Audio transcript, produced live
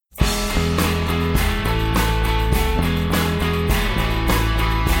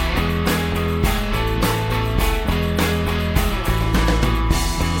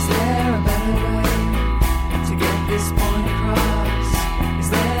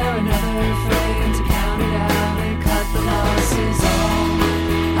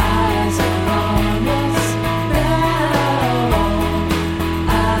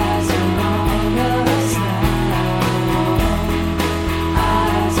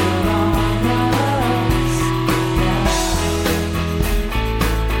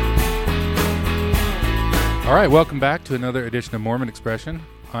All right, welcome back to another edition of Mormon Expression.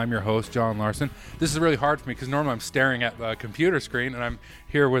 I'm your host, John Larson. This is really hard for me because normally I'm staring at a computer screen, and I'm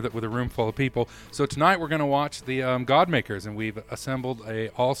here with a room full of people. So tonight we're going to watch the Godmakers, and we've assembled a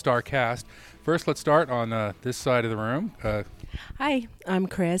all-star cast. First, let's start on this side of the room. Hi, I'm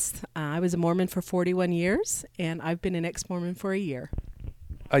Chris. I was a Mormon for 41 years, and I've been an ex-Mormon for a year.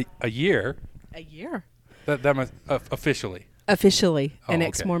 A year? A year. That must officially. Officially, Oh, an okay.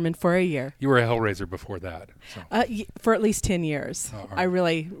 ex-Mormon for a year. You were a Hellraiser before that. So. For at least 10 years. Oh, all right. I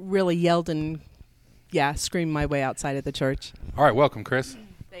really yelled and, screamed my way outside of the church. All right, welcome, Chris.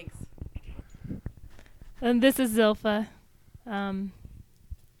 Thanks. This is Zilpha.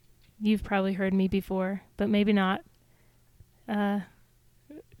 You've probably heard me before, but maybe not.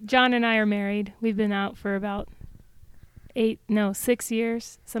 John and I are married. We've been out for about 6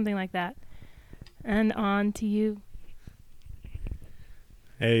 years, something like that. And on to you.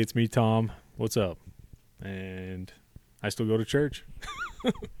 Hey, it's me, Tom. What's up? And I still go to church.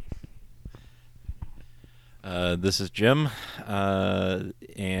 This is Jim,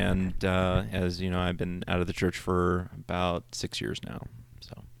 and as you know, I've been out of the church for about 6 years now.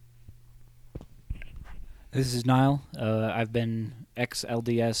 So, this is Niall. I've been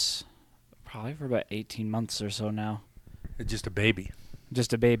ex-LDS probably for about 18 months or so now. Just a baby.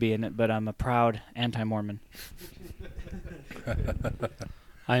 Just a baby in it, but I'm a proud anti-Mormon.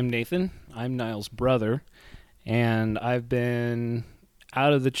 I'm Nathan. I'm Niall's brother, and I've been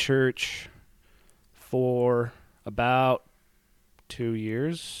out of the church for about 2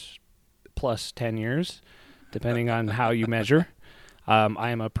 years, plus 10 years, depending on how you measure. I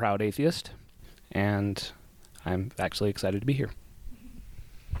am a proud atheist, and I'm actually excited to be here.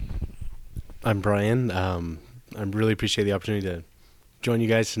 I'm Brian. I really appreciate the opportunity to join you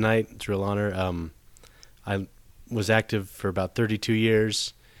guys tonight. It's a real honor. I was active for about 32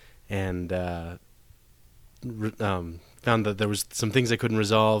 years and found that there was some things I couldn't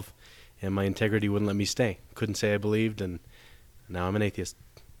resolve, and my integrity wouldn't let me stay. Couldn't say I believed, and now I'm an atheist.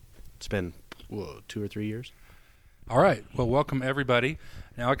 It's been 2 or 3 years. All right. Well, welcome everybody.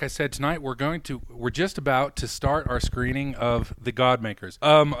 Now, like I said, tonight we're just about to start our screening of The Godmakers.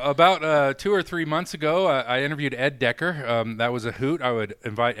 About 2 or 3 months ago, I interviewed Ed Decker. That was a hoot. I would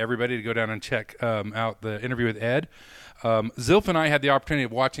invite everybody to go down and check out the interview with Ed. Zilph and I had the opportunity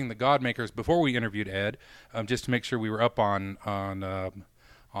of watching The Godmakers before we interviewed Ed, just to make sure we were up on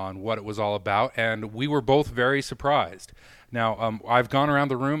what it was all about, and we were both very surprised. Now, I've gone around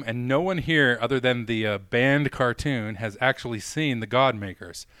the room, and no one here, other than the banned cartoon, has actually seen The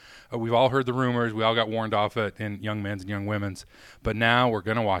Godmakers. We've all heard the rumors. We all got warned off it in Young Men's and Young Women's, but now we're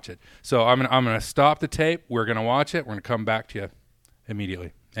going to watch it. So I'm gonna stop the tape. We're going to watch it. We're going to come back to you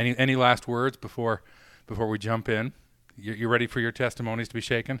immediately. Any last words before we jump in? You ready for your testimonies to be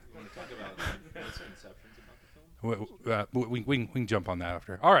shaken? you want to talk about misconceptions about the film? We can jump on that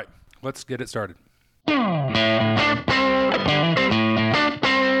after. All right, let's get it started.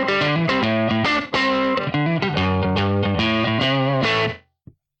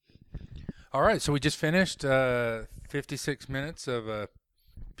 All right, so we just finished 56 minutes of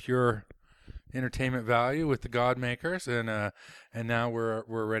pure entertainment value with The Godmakers, and now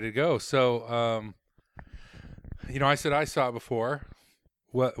we're ready to go. So, I said I saw it before.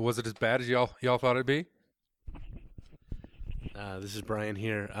 What was it as bad as y'all thought it'd be? This is Brian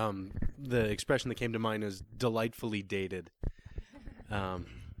here. The expression that came to mind is delightfully dated. A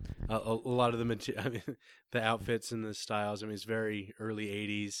lot of the the outfits and the styles. It's very early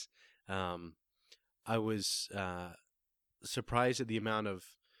 80s. I was surprised at the amount of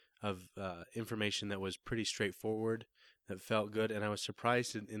information that was pretty straightforward, that felt good, and I was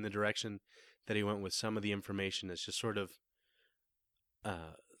surprised in the direction that he went with some of the information. It's just sort of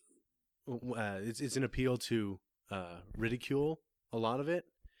it's an appeal to ridicule a lot of it,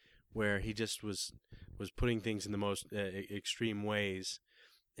 where he just was putting things in the most extreme ways,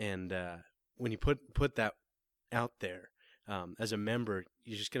 and when you put that out there as a member,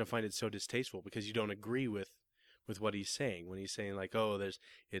 you're just going to find it so distasteful because you don't agree with what he's saying. When he's saying like,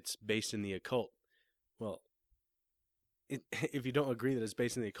 it's based in the occult. Well, if you don't agree that it's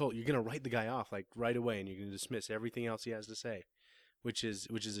based in the occult, you're going to write the guy off like right away, and you're going to dismiss everything else he has to say, which is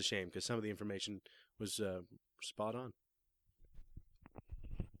a shame because some of the information was spot on.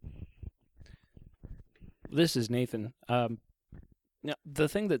 This is Nathan. Now,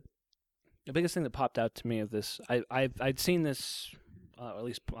 the biggest thing that popped out to me of this, I'd seen this, at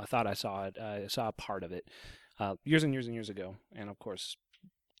least I thought I saw it. I saw a part of it years and years and years ago, and of course,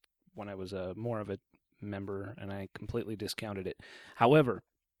 when I was more of a member, and I completely discounted it. However,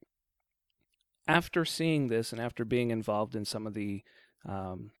 after seeing this and after being involved in some of the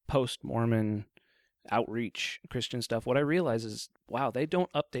post-Mormon outreach Christian stuff, what I realize is, wow, they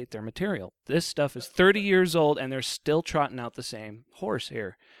don't update their material. This stuff is 30 years old, and they're still trotting out the same horse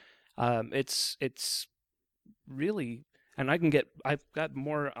here. It's really, and I've got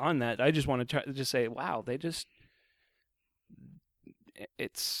more on that. I just want to just say, wow, it's.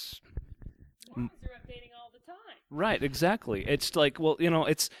 They're updating all the time. Right, exactly. It's like, well,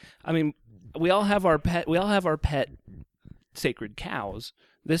 I mean, we all have our pet sacred cows.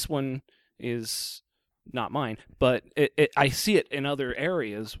 This one is not mine, but I see it in other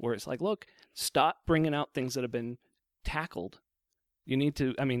areas where it's like, look, stop bringing out things that have been tackled. You need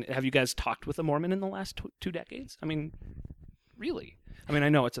to, I mean, have you guys talked with a Mormon in the last 2 decades? I mean, really? I mean, I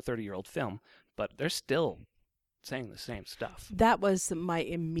know it's a 30-year-old film, but they're still saying the same stuff. That was my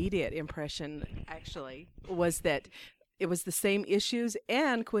immediate impression, actually, was that it was the same issues,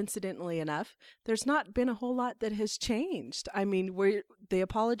 and coincidentally enough, there's not been a whole lot that has changed. I mean, the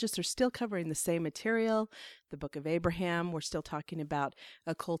apologists are still covering the same material. The Book of Abraham, we're still talking about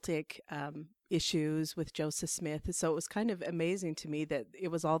occultic issues with Joseph Smith. So it was kind of amazing to me that it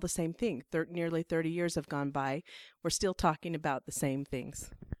was all the same thing. Nearly 30 years have gone by. We're still talking about the same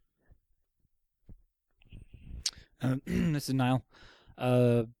things. This is Niall.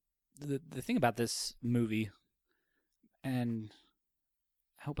 The thing about this movie, and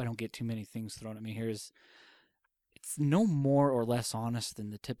I hope I don't get too many things thrown at me here, is it's no more or less honest than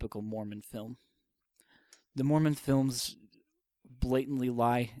the typical Mormon film. The Mormon films blatantly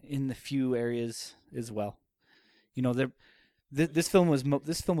lie in the few areas as well. You know, this film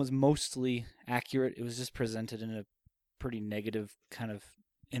was mostly accurate. It was just presented in a pretty negative, kind of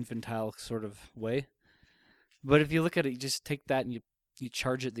infantile sort of way. But if you look at it, you just take that and you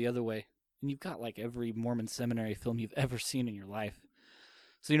charge it the other way, and you've got like every Mormon seminary film you've ever seen in your life.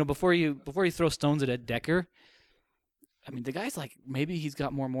 So, you know, before you throw stones at Ed Decker, I mean, the guy's like, maybe he's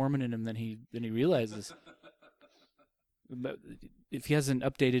got more Mormon in him than he realizes. But if he hasn't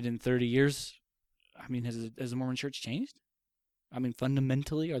updated in 30 years, I mean, has the Mormon Church changed? I mean,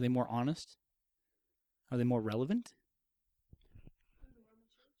 fundamentally, are they more honest? Are they more relevant?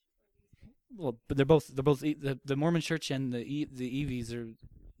 Well, but they're both the Mormon Church and the EVs are,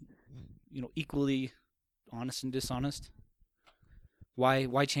 you know, equally honest and dishonest.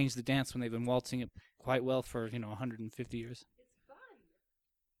 Why change the dance when they've been waltzing it quite well for 150 years?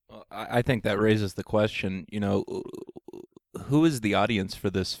 Well, I think that raises the question. You know, who is the audience for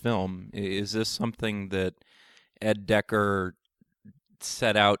this film? Is this something that Ed Decker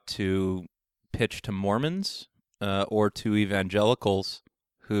set out to pitch to Mormons or to evangelicals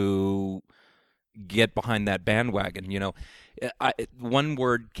who get behind that bandwagon? You know, one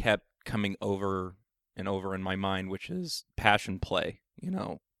word kept coming over and over in my mind, which is passion play. You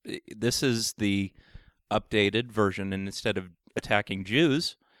know, this is the updated version, and instead of attacking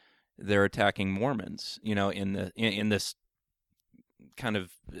Jews, they're attacking Mormons. You know, in this kind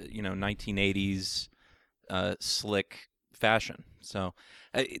of 1980s slick fashion. So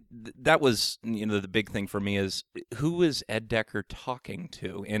that was the big thing for me is who is Ed Decker talking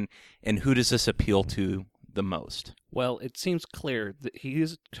to, and who does this appeal to the most? Well, it seems clear that he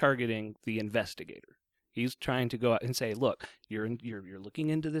is targeting the investigator. He's trying to go out and say, "Look, you're looking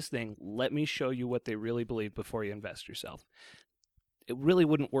into this thing. Let me show you what they really believe before you invest yourself." It really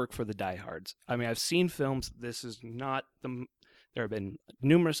wouldn't work for the diehards. I mean, I've seen films. This is not the. There have been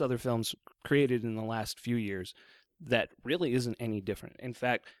numerous other films created in the last few years that really isn't any different. In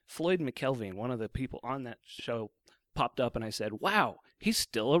fact, Floyd McKelvey, one of the people on that show, popped up and I said, wow, he's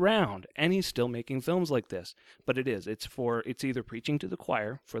still around and he's still making films like this. But it's either preaching to the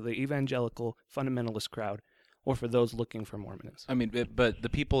choir for the evangelical fundamentalist crowd or for those looking for Mormonism. I mean, but the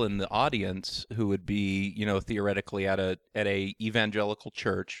people in the audience who would be, theoretically at a evangelical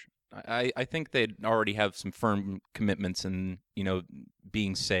church, I think they'd already have some firm commitments in,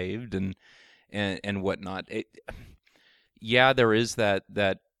 being saved and whatnot. There is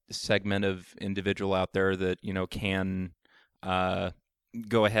that segment of individual out there that can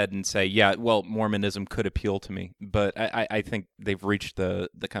go ahead and say, yeah, well, Mormonism could appeal to me, but I think they've reached the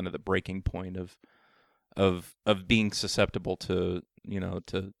kind of the breaking point of being susceptible to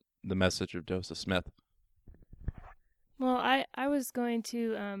to the message of Joseph Smith. Well, I was going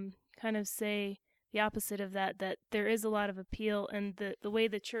to kind of say the opposite of that there is a lot of appeal, and the way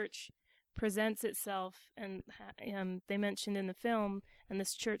the church presents itself, and they mentioned in the film, and the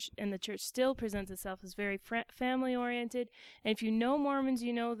church still presents itself as very family oriented. And if you know Mormons,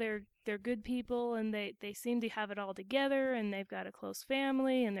 they're good people, and they seem to have it all together, and they've got a close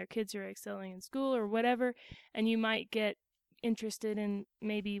family, and their kids are excelling in school or whatever, and you might get interested in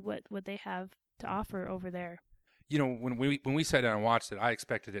maybe what they have to offer over there. when we sat down and watched it, I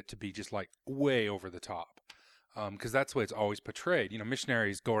expected it to be just like way over the top, because that's the way it's always portrayed.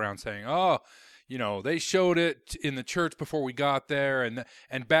 Missionaries go around saying, "Oh, they showed it in the church before we got there,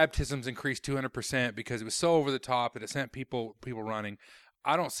 and baptisms increased 200% because it was so over the top that it sent people running."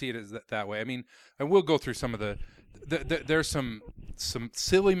 I don't see it as that way. I mean, and we'll go through some of there's some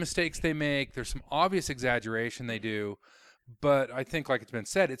silly mistakes they make. There's some obvious exaggeration they do. But I think, like it's been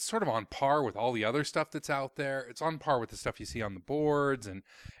said, it's sort of on par with all the other stuff that's out there. It's on par with the stuff you see on the boards, and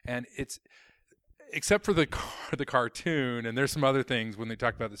it's except for the cartoon, and there's some other things when they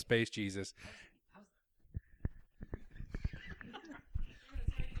talk about the space Jesus.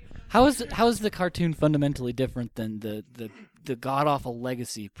 How is the cartoon fundamentally different than the god awful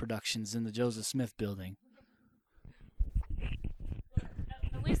legacy productions in the Joseph Smith building?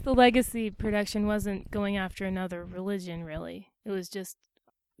 At least the legacy production wasn't going after another religion, really. It was just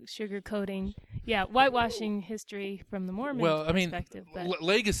sugarcoating, whitewashing history from the Mormon perspective. But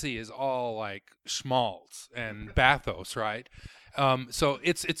legacy is all like schmaltz and bathos, right? So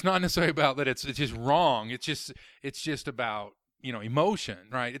it's not necessarily about that. It's just wrong. It's just about emotion,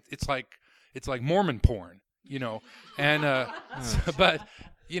 right? It's like Mormon porn, and but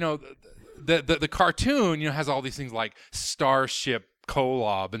the cartoon has all these things like Starship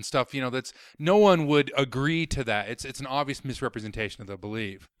Kolob and stuff, that's no one would agree to that. It's an obvious misrepresentation of the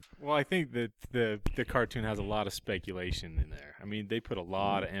belief. Well, I think that the cartoon has a lot of speculation in there. I mean, they put a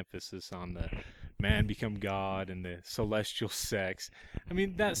lot of emphasis on the man become God and the celestial sex. I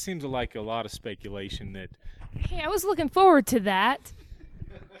mean, that seems like a lot of speculation that... Hey, I was looking forward to that.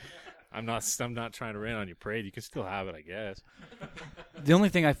 I'm not trying to rain on your parade. You can still have it, I guess. The only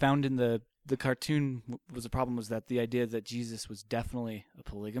thing I found in the cartoon was that the idea that Jesus was definitely a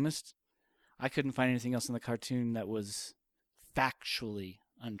polygamist. I couldn't find anything else in the cartoon that was factually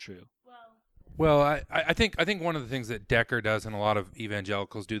untrue. Well, I think one of the things that Decker does, and a lot of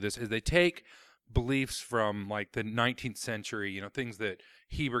evangelicals do this, is they take beliefs from like the 19th century, things that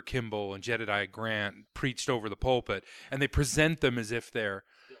Heber Kimball and Jedediah Grant preached over the pulpit, and they present them as if they're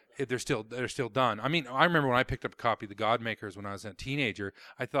still done. I mean, I remember when I picked up a copy of The Godmakers when I was a teenager,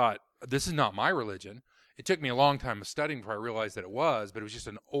 I thought, this is not my religion. It took me a long time of studying before I realized that it was, but it was just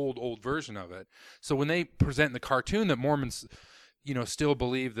an old version of it. So when they present in the cartoon that Mormons, still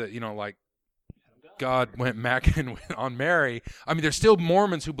believe that, like God went macking on Mary. I mean, there's still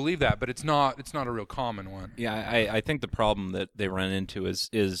Mormons who believe that, but it's not a real common one. Yeah, I think the problem that they run into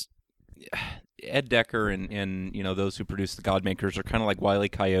is Ed Decker and those who produce the Godmakers are kind of like Wile E.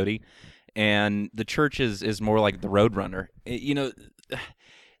 Coyote, and the church is more like the Roadrunner.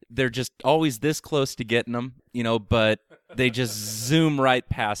 They're just always this close to getting them, but they just zoom right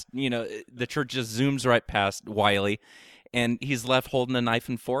past. The church just zooms right past Wiley, and he's left holding a knife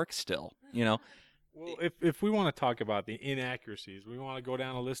and fork still. Well, if we want to talk about the inaccuracies, we want to go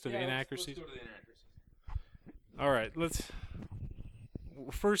down a list of inaccuracies. Let's go to the inaccuracies. All right,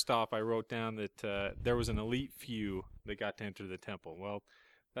 First off, I wrote down that there was an elite few that got to enter the temple. Well,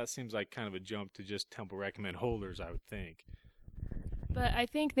 that seems like kind of a jump to just temple recommend holders, I would think. But I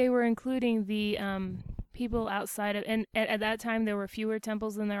think they were including the people outside of, and at that time there were fewer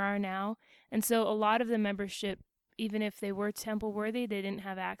temples than there are now, and so a lot of the membership, even if they were temple worthy, they didn't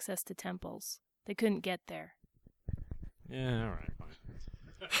have access to temples. They couldn't get there. Yeah, all right, fine.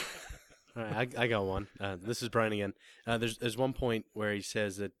 All right, I got one. This is Brian again. There's one point where he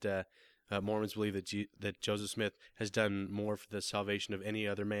says that Mormons believe that Joseph Smith has done more for the salvation of any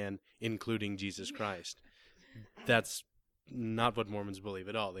other man, including Jesus Christ. That's not what Mormons believe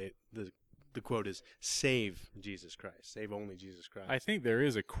at all. The quote is, save Jesus Christ. Save only Jesus Christ. I think there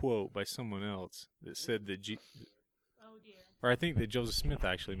is a quote by someone else that said that or I think that Joseph Smith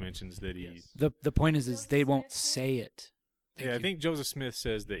actually mentions that he... The point is they won't say it. I think Joseph Smith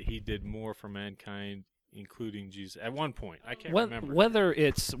says that he did more for mankind, including Jesus. At one point, I can't remember. Whether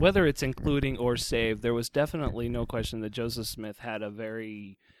it's including or save, there was definitely no question that Joseph Smith had a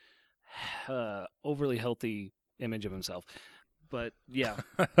very overly healthy image of himself. But yeah.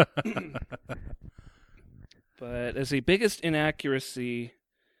 But as the biggest inaccuracy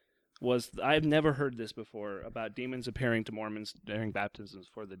was, I've never heard this before, about demons appearing to Mormons during baptisms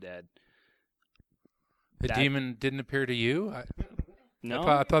for the dead. The demon didn't appear to you? No.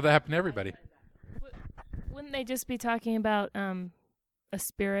 I thought that happened to everybody. Wouldn't they just be talking about a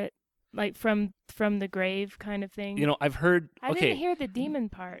spirit, like from the grave kind of thing? I've heard... I didn't hear the demon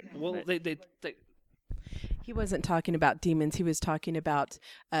part. Well, He wasn't talking about demons. He was talking about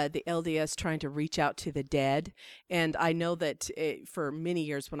the LDS trying to reach out to the dead. And I know that for many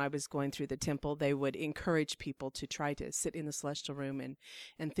years when I was going through the temple, they would encourage people to try to sit in the celestial room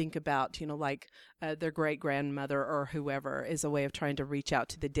and think about, like their great-grandmother or whoever as a way of trying to reach out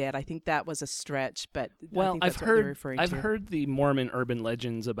to the dead. I think that was a stretch, but I Well, think I've that's what they're heard referring I've to. heard the Mormon urban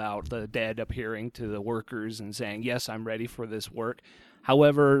legends about the dead appearing to the workers and saying, "Yes, I'm ready for this work."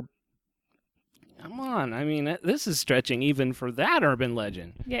 However, come on, I mean, this is stretching even for that urban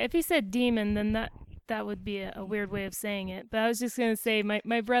legend. Yeah, if he said demon, then that would be a weird way of saying it. But I was just going to say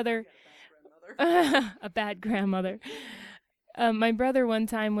my brother, a bad grandmother. My brother one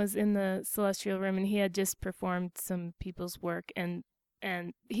time was in the celestial room, and he had just performed some people's work, and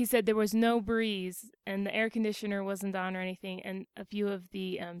he said there was no breeze, and the air conditioner wasn't on or anything, and a few of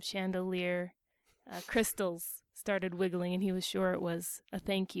the chandelier crystals started wiggling, and he was sure it was a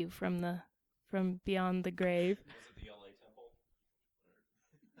thank you from beyond the grave. Was it the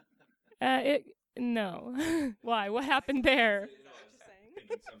LA temple? No. Why? What happened there?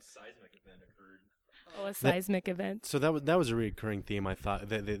 Thinking some seismic event occurred. Oh, a seismic event. So that was a recurring theme. I thought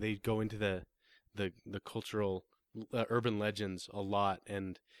they go into the cultural urban legends a lot,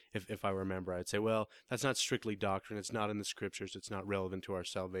 and if I remember, I'd say, well, that's not strictly doctrine. It's not in the scriptures. It's not relevant to our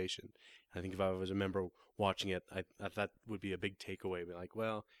salvation. I think if I was a member watching it, I that would be a big takeaway. Be like,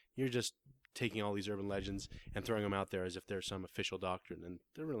 well, you're just taking all these urban legends and throwing them out there as if they're some official doctrine, and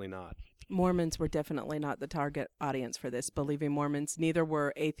they're really not. Mormons were definitely not the target audience for this. Believing Mormons, neither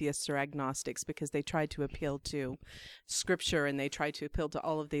were atheists or agnostics, because they tried to appeal to Scripture and they tried to appeal to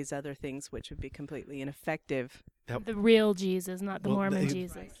all of these other things, which would be completely ineffective. The real Jesus, not the Well, Mormon they-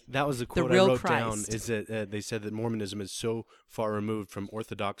 Jesus. That was the quote I real wrote down, Christ. is that they said that Mormonism is so far removed from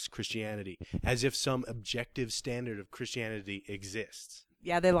Orthodox Christianity, as if some objective standard of Christianity exists.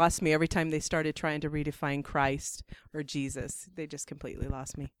 Yeah, they lost me every time they started trying to redefine Christ or Jesus. They just completely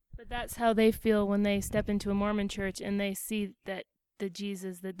lost me. But that's how they feel when they step into a Mormon church and they see that the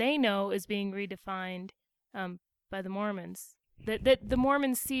Jesus that they know is being redefined by the Mormons. That the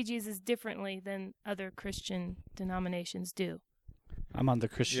Mormons see Jesus differently than other Christian denominations do. I'm on the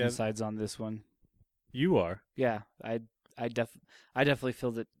Christian Yeah. sides on this one. You are. Yeah, I definitely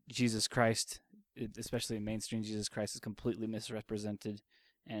feel that Jesus Christ, especially in mainstream Jesus Christ, is completely misrepresented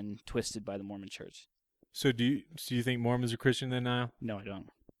and twisted by the Mormon Church. So do you think Mormons are Christian then, Niall? No, I don't.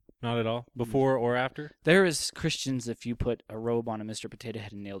 Not at all. Before or after? There is Christians if you put a robe on a Mr. Potato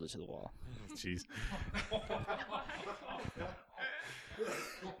Head and nailed it to the wall. Jeez.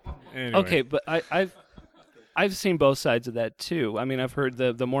 Anyway. Okay, but I've seen both sides of that too. I mean, I've heard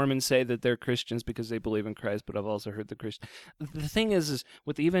the Mormons say that they're Christians because they believe in Christ, but I've also heard the Christian. The thing is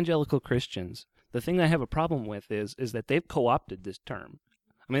with the evangelical Christians, the thing I have a problem with is that they've co-opted this term.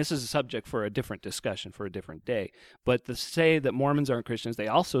 I mean, this is a subject for a different discussion for a different day. But to say that Mormons aren't Christians, they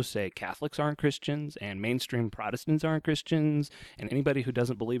also say Catholics aren't Christians and mainstream Protestants aren't Christians, and anybody who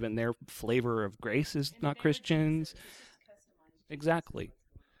doesn't believe in their flavor of grace is not Christians. Exactly.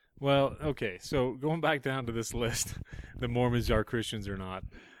 Well, okay, so going back down to this list, the Mormons are Christians or not.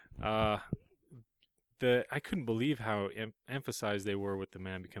 I couldn't believe how emphasized they were with the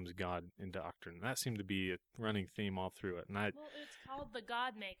man becomes God in doctrine. That seemed to be a running theme all through it. And Well, it's called the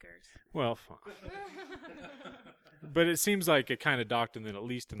God Makers. well, fine. But it seems like a kind of doctrine that at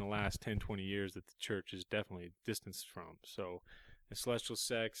least in the last 10, 20 years that the church is definitely distanced from. So the celestial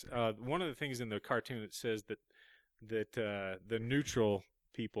sex, one of the things in the cartoon that says that the neutral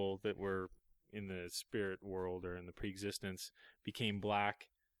people that were in the spirit world or in the pre-existence became black.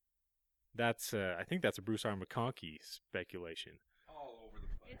 That's I think that's a Bruce R. McConkie speculation.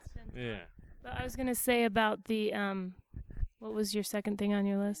 It's been Yeah. But I was going to say about the, what was your second thing on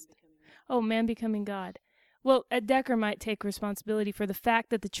your list? Oh, man becoming God. Well, Ed Decker might take responsibility for the fact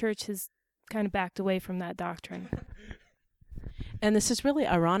that the church has kind of backed away from that doctrine. And this is really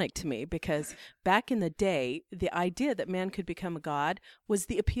ironic to me because back in the day, the idea that man could become a god was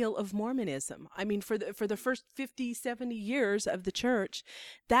the appeal of Mormonism. I mean, for the first 50, 70 years of the church,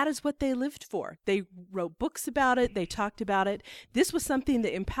 that is what they lived for. They wrote books about it. They talked about it. This was something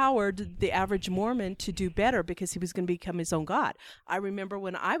that empowered the average Mormon to do better because he was going to become his own god. I remember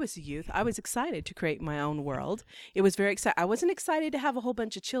when I was a youth, I was excited to create my own world. It was very exciting. I wasn't excited to have a whole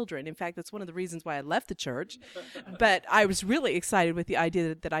bunch of children. In fact, that's one of the reasons why I left the church. But I was really excited with the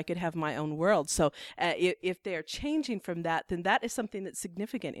idea that I could have my own world. So if they're changing from that, then that is something that's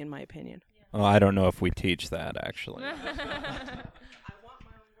significant in my opinion. Well, I don't know if we teach that, actually.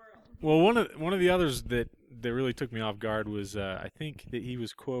 Well, one of the others that really took me off guard was I think that he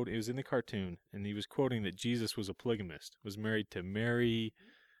was it was in the cartoon, and he was quoting that Jesus was a polygamist, was married to Mary,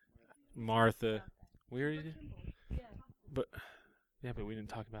 Martha. We already did. But we didn't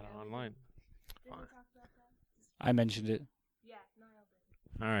talk about it online. Fine. I mentioned it.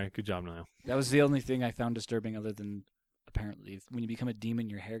 All right, good job, Niall. That was the only thing I found disturbing, other than apparently when you become a demon,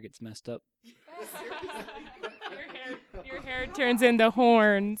 your hair gets messed up. Your hair turns into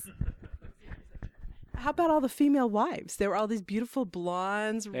horns. How about all the female wives? There were all these beautiful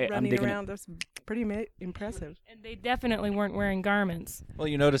blondes Hey, I'm running digging around. That's pretty impressive. And they definitely weren't wearing garments. Well,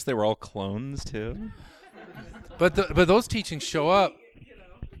 you notice they were all clones too. But those teachings show up.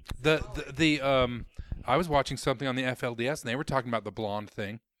 I was watching something on the FLDS, and they were talking about the blonde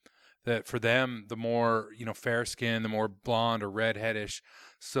thing. That for them, the more fair skin, the more blonde or redheadish.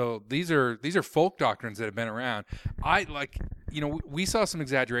 So these are folk doctrines that have been around. We saw some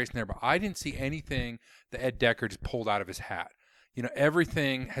exaggeration there, but I didn't see anything that Ed Decker just pulled out of his hat.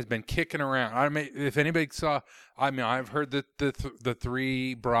 Everything has been kicking around. If anybody saw, I've heard the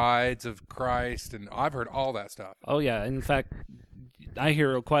three brides of Christ, and I've heard all that stuff. Oh yeah, in fact, I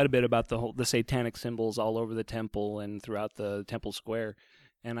hear quite a bit about the satanic symbols all over the temple and throughout the temple square.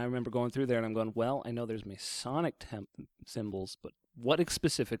 And I remember going through there, and I'm going, well, I know there's Masonic symbols, but what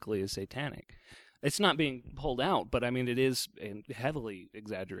specifically is satanic? It's not being pulled out, but it is heavily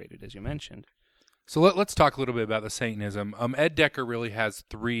exaggerated, as you mentioned. So let's talk a little bit about the Satanism. Ed Decker really has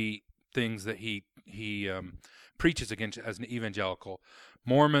three things that he preaches against as an evangelical: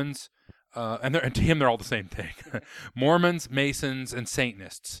 Mormons, and to him they're all the same thing: Mormons, Masons, and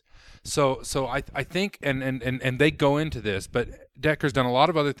Satanists. So I think and they go into this, but Decker's done a lot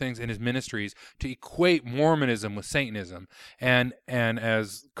of other things in his ministries to equate Mormonism with Satanism, and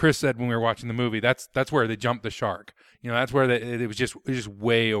as Chris said when we were watching the movie, that's where they jumped the shark. That's where it was just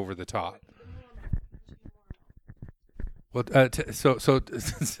way over the top. Well, so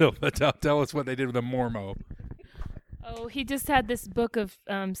tell us what they did with the Mormo. Oh, he just had this book of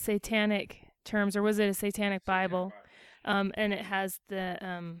satanic terms, or was it a satanic Bible? And it has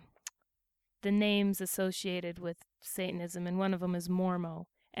the names associated with Satanism, and one of them is Mormo.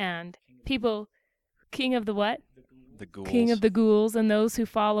 And people, king of the what? The ghouls. King of the ghouls, and those who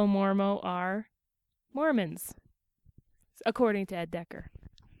follow Mormo are Mormons, according to Ed Decker.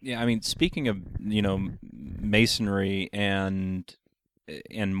 Yeah, speaking of Masonry and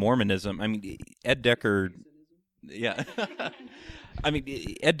Mormonism, Ed Decker. Yeah,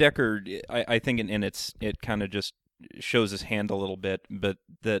 Ed Decker. I think, and it kind of just shows his hand a little bit, but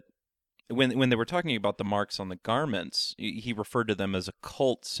that when they were talking about the marks on the garments, he referred to them as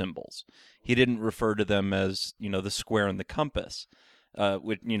occult symbols. He didn't refer to them as the square and the compass,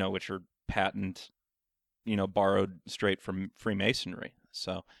 which are patent, borrowed straight from Freemasonry.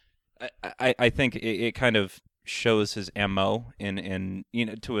 So I think it kind of shows his MO in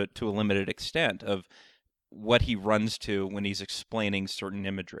to a limited extent of what he runs to when he's explaining certain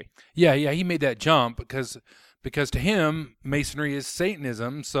imagery. Yeah, he made that jump because to him Masonry is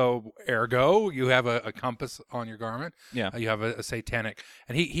Satanism. So ergo, you have a compass on your garment. Yeah, you have a satanic,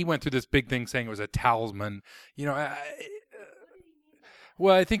 and he went through this big thing saying it was a talisman.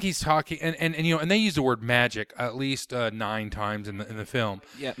 Well, I think he's talking, and they use the word magic at least 9 times in the film.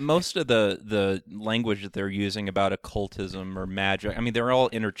 Yeah, most of the language that they're using about occultism or magic, they're all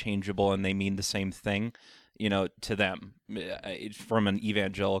interchangeable and they mean the same thing, to them from an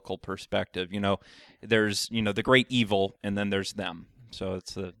evangelical perspective. There's the great evil, and then there's them. So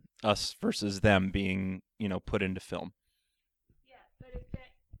it's the us versus them being put into film.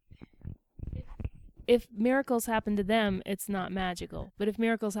 If miracles happen to them, it's not magical. But if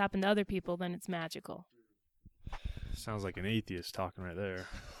miracles happen to other people, then it's magical. Sounds like an atheist talking right there.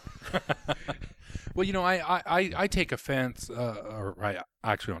 Well, I take offense, or I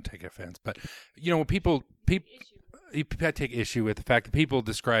actually don't take offense, but when people take issue with the fact that people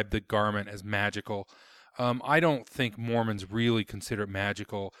describe the garment as magical. I don't think Mormons really consider it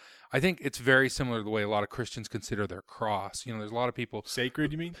magical. I think it's very similar to the way a lot of Christians consider their cross. There's a lot of people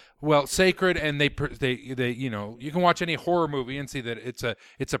sacred. You mean? Well, sacred, and they you can watch any horror movie and see that it's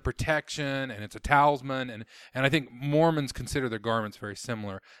a protection and it's a talisman, and I think Mormons consider their garments very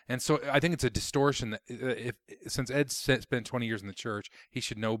similar. And so I think it's a distortion that since Ed spent 20 years in the church, he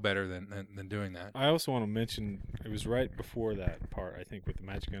should know better than doing that. I also want to mention it was right before that part, I think, with the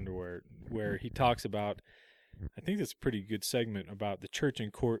magic underwear, where he talks about. I think that's a pretty good segment about the church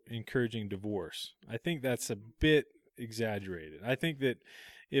and court encouraging divorce. I think that's a bit exaggerated. I think that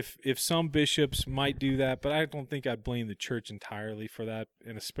if some bishops might do that, but I don't think I'd blame the church entirely for that,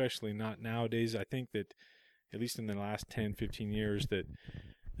 and especially not nowadays. I think that, at least in the last 10, 15 years, that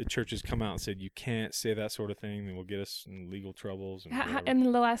the church has come out and said, you can't say that sort of thing, and will get us in legal troubles. And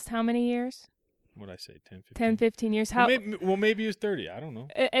in the last how many years? What'd I say, 10, 15? 10, 15 years. Maybe it was 30. I don't know.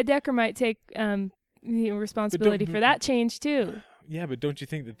 Ed Decker might take responsibility for that change too. Yeah, but don't you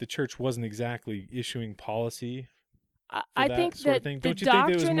think that the church wasn't exactly issuing policy? I think sort of that thing? the Don't you think that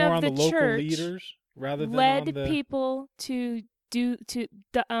it was doctrine more of on the the local church leaders rather than led on the people to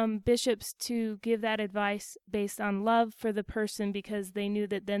bishops to give that advice based on love for the person, because they knew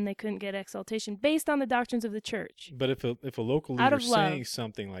that then they couldn't get exaltation based on the doctrines of the church. But if a local Out leader of is love. saying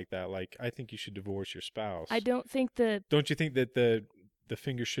something like that, like I think you should divorce your spouse, I don't think don't you think that the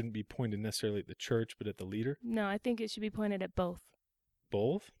finger shouldn't be pointed necessarily at the church, but at the leader? No, I think it should be pointed at both.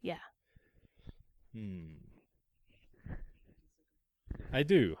 Both? Yeah. I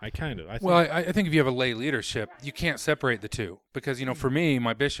do. I kind of. Well, I think if you have a lay leadership, you can't separate the two because, for me,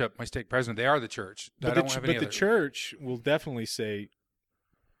 my bishop, my stake president, they are the church. I don't have any the other. church will definitely say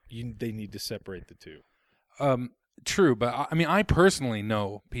they need to separate the two. True, but I personally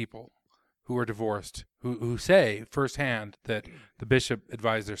know people who are divorced who say firsthand that the bishop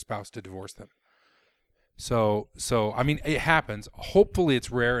advised their spouse to divorce them. So it happens. Hopefully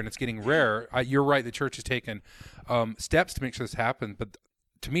it's rare, and it's getting rarer. You're right, the church has taken steps to make sure this happens, but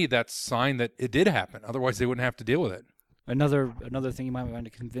to me that's a sign that it did happen. Otherwise they wouldn't have to deal with it. Another thing you might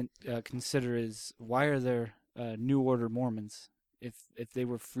want to consider is, why are there New Order Mormons if they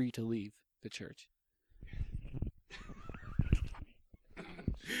were free to leave the church?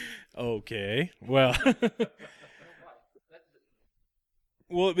 Okay. Well,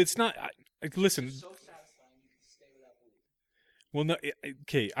 well, it's not. Listen. Well, no.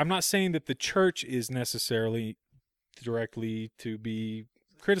 Okay, I'm not saying that the church is necessarily directly to be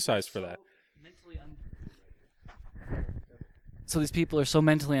criticized for that. So these people are so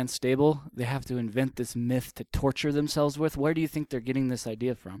mentally unstable, they have to invent this myth to torture themselves with. Where do you think they're getting this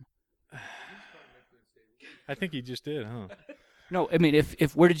idea from? I think he just did, huh? No, I mean,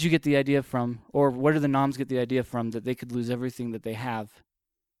 if where did you get the idea from, or where do the noms get the idea from that they could lose everything that they have,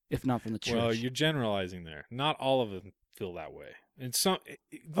 if not from the church? Well, you're generalizing there. Not all of them feel that way. And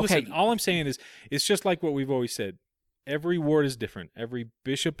listen, all I'm saying is, it's just like what we've always said. Every ward is different. Every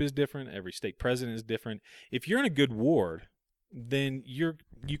bishop is different. Every stake president is different. If you're in a good ward, then you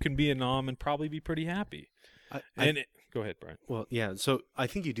can be a nom and probably be pretty happy. Go ahead, Brian. Well, yeah. So I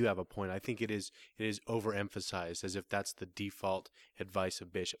think you do have a point. I think it is overemphasized as if that's the default advice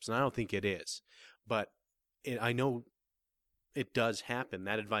of bishops, and I don't think it is. But I know it does happen.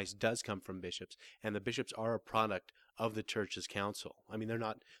 That advice does come from bishops, and the bishops are a product of the church's council. I mean, they're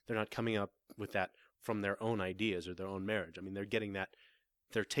not coming up with that from their own ideas or their own marriage. I mean, they're getting that.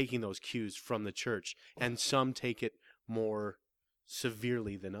 They're taking those cues from the church, and some take it more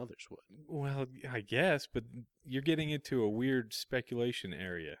severely than others would. Well, I guess, but you're getting into a weird speculation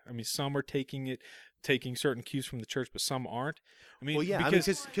area. I mean, some are taking certain cues from the church, but some aren't. I mean, well, yeah,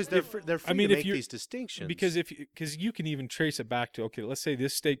 because they're free to make these distinctions. Because you can even trace it back to, okay, let's say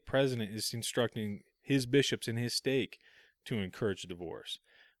this stake president is instructing his bishops in his stake to encourage divorce.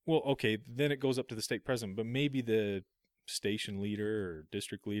 Well, okay, then it goes up to the stake president, but maybe the station leader or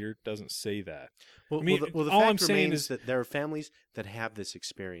district leader doesn't say that. Well, I mean, the all fact I'm saying remains is that there are families that have this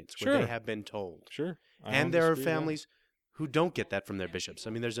experience where Sure. they have been told. Sure. I And don't there are disagree with that. families who don't get that from their bishops. I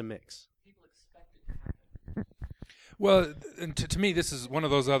mean, there's a mix. Well, and to me, this is one of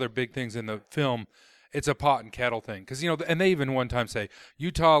those other big things in the film. It's a pot and kettle thing because and they even one time say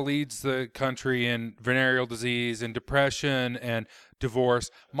Utah leads the country in venereal disease and depression and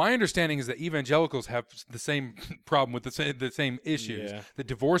divorce. My understanding is that evangelicals have the same problem with the same issues. Yeah. The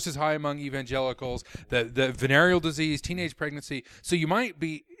divorce is high among evangelicals. The venereal disease, teenage pregnancy. So you might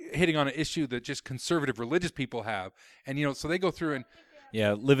be hitting on an issue that just conservative religious people have, and so they go through and.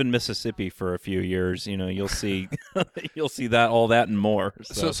 Yeah, live in Mississippi for a few years, you'll see you'll see all that and more.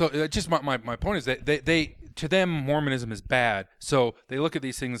 So just my point is that they to them Mormonism is bad. So they look at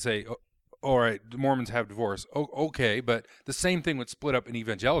these things and say, oh, all right, the Mormons have divorce. Oh, okay, but the same thing would split up an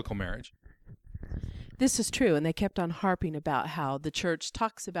evangelical marriage. This is true, and they kept on harping about how the church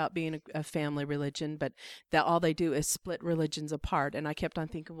talks about being a family religion, but that all they do is split religions apart. And I kept on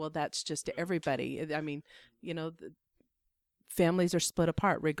thinking, well, that's just everybody. I mean, families are split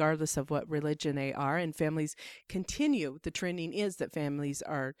apart regardless of what religion they are, and families continue. The trending is that families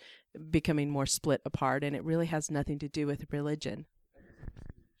are becoming more split apart, and it really has nothing to do with religion.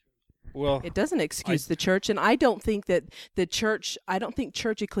 Well, It doesn't excuse the church, and I don't think that church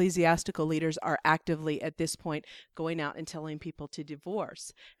ecclesiastical leaders are actively at this point going out and telling people to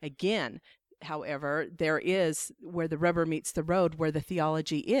divorce. Again, however, there is where the rubber meets the road, where the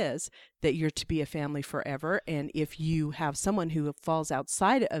theology is, that you're to be a family forever. And if you have someone who falls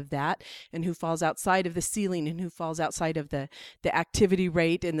outside of that, and who falls outside of the ceiling, and who falls outside of the activity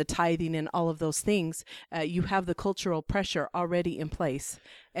rate and the tithing and all of those things, you have the cultural pressure already in place.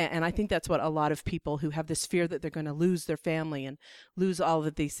 And I think that's what a lot of people who have this fear that they're going to lose their family and lose all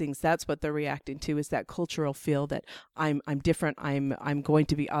of these things, that's what they're reacting to, is that cultural feel that I'm different. I'm going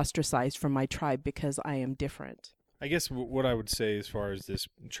to be ostracized from my tribe because I am different. I guess what I would say as far as this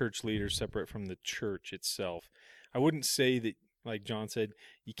church leader separate from the church itself, I wouldn't say that, like John said,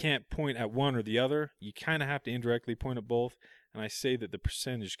 you can't point at one or the other. You kind of have to indirectly point at both. And I say that the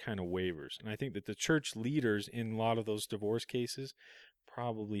percentage kind of wavers. And I think that the church leaders in a lot of those divorce cases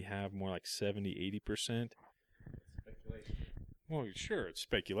probably have more like 70, 80%. Speculation. Well, sure, it's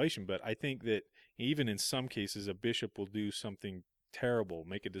speculation, but I think that even in some cases, a bishop will do something terrible,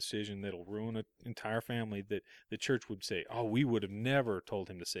 make a decision that'll ruin an entire family, that the church would say, oh, we would have never told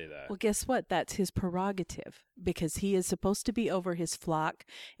him to say that. Well, guess what? That's his prerogative, because he is supposed to be over his flock,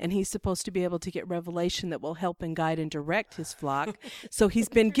 and he's supposed to be able to get revelation that will help and guide and direct his flock. So he's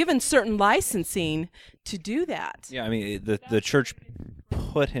been given certain licensing to do that. Yeah, I mean, the church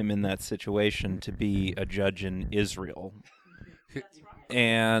put him in that situation to be a judge in Israel.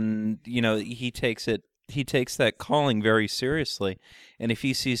 And, he takes that calling very seriously. And if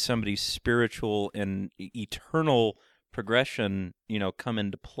he sees somebody's spiritual and eternal progression, come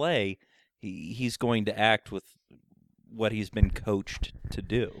into play, he's going to act with what he's been coached to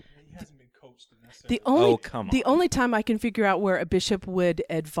do. He hasn't been coached in this. The only time I can figure out where a bishop would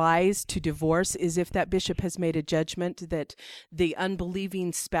advise to divorce is if that bishop has made a judgment that the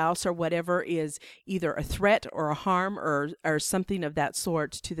unbelieving spouse or whatever is either a threat or a harm or something of that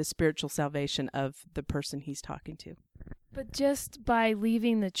sort to the spiritual salvation of the person he's talking to. But just by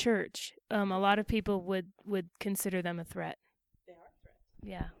leaving the church, a lot of people would consider them a threat. They are a threat.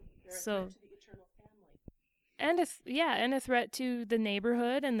 Yeah. They're so. a threat to the eternal family. And a threat to the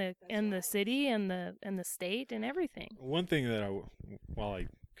neighborhood and the city and the state and everything. One thing that while I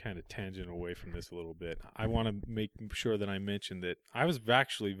kind of tangent away from this a little bit, I want to make sure that I mention that I was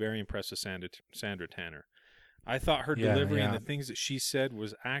actually very impressed with Sandra Tanner. I thought her delivery and the things that she said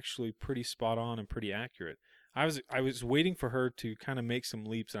was actually pretty spot on and pretty accurate. I was waiting for her to kind of make some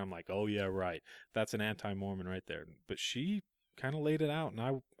leaps, and I'm like, oh yeah, right, that's an anti-Mormon right there. But she kind of laid it out,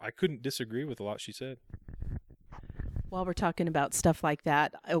 and I couldn't disagree with a lot she said. While we're talking about stuff like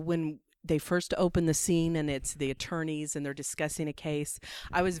that, when they first open the scene and it's the attorneys and they're discussing a case,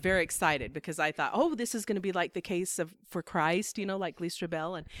 I was very excited because I thought, oh, this is going to be like the case for Christ, like Lise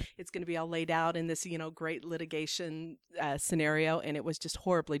Rebel, and it's going to be all laid out in this, great litigation scenario, and it was just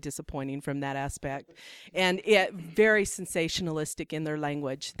horribly disappointing from that aspect. And it very sensationalistic in their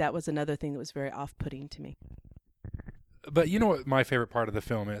language. That was another thing that was very off-putting to me. But you know what my favorite part of the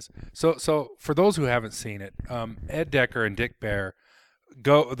film is? So for those who haven't seen it, Ed Decker and Dick Bear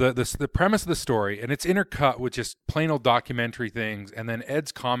go the premise of the story, and it's intercut with just plain old documentary things, and then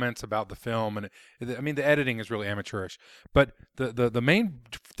Ed's comments about the film, and the editing is really amateurish. But the main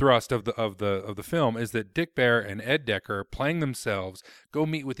thrust of the film is that Dick Bear and Ed Decker, playing themselves, go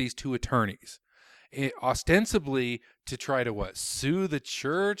meet with these two attorneys. Ostensibly to try to sue the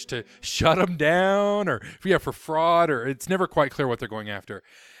church, to shut them down, or for fraud, or it's never quite clear what they're going after.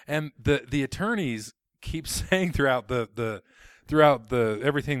 And the attorneys keep saying throughout the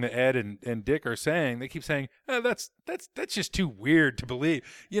everything that Ed and Dick are saying, they keep saying, that's just too weird to believe.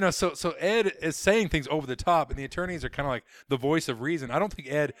 So Ed is saying things over the top, and the attorneys are kind of like the voice of reason. I don't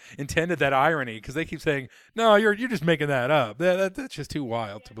think Ed intended that irony, because they keep saying, no, you're just making that up. That's just too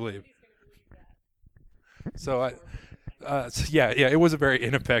wild to believe. So it was a very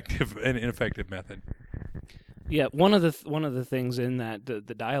ineffective method. Yeah, one of the things in that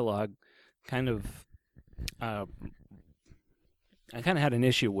the dialogue kind of I kind of had an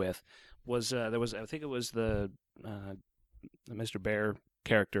issue with was there was, I think it was the Mr. Bear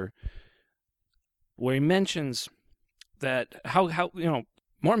character, where he mentions that how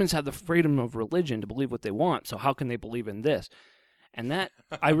Mormons have the freedom of religion to believe what they want, so how can they believe in this? And that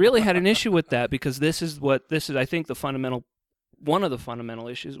I really had an issue with that, because this is I think one of the fundamental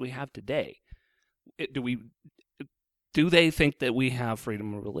issues we have today. Do they think that we have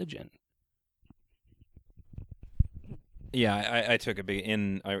freedom of religion? Yeah, I took a big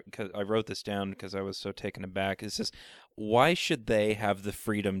cause I wrote this down because I was so taken aback. It's just, why should they have the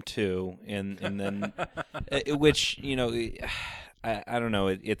freedom too? And then, which I don't know.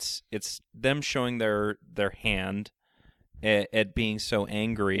 It's them showing their hand at being so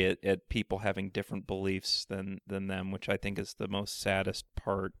angry at people having different beliefs than them, which I think is the most saddest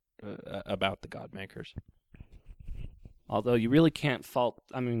part about the God Makers. Although you really can't fault.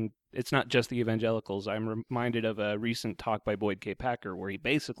 I mean, it's not just the evangelicals. I'm reminded of a recent talk by Boyd K. Packer where he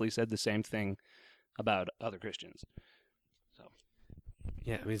basically said the same thing about other Christians. So,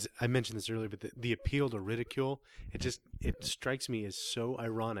 Yeah, I mean, I mentioned this earlier, but the appeal to ridicule, it strikes me as so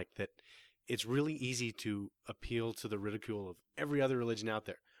ironic that it's really easy to appeal to the ridicule of every other religion out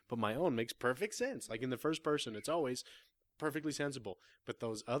there. But my own makes perfect sense. Like in the first person, it's always perfectly sensible. But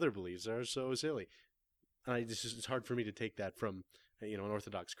those other beliefs are so silly. And it's hard for me to take that from an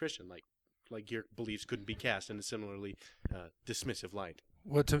Orthodox Christian. Like your beliefs couldn't be cast in a similarly dismissive light.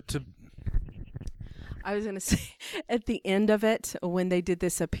 Well, to I was going to say, at the end of it, when they did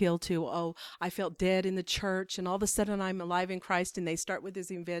this appeal to, oh, I felt dead in the church, and all of a sudden I'm alive in Christ, and they start with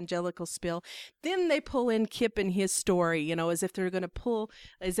this evangelical spiel, then they pull in Kip and his story, as if they're going to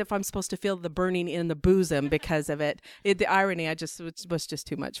as if I'm supposed to feel the burning in the bosom because of it. The irony, was just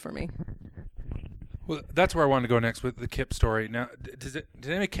too much for me. Well, that's where I wanted to go next with the Kip story. Now, did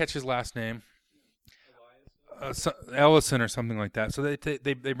anybody catch his last name? Ellison or something like that. So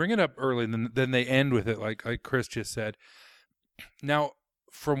they bring it up early, and then they end with it like Chris just said. Now,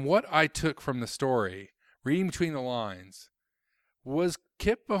 from what I took from the story, reading between the lines, was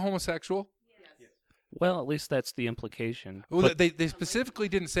Kip a homosexual? well, at least that's the implication. Well, But they specifically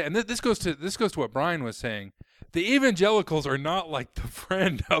didn't say, and this goes to what Brian was saying. The evangelicals are not like the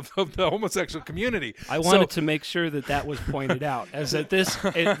friend of the homosexual community. I wanted to make sure that was pointed out, as that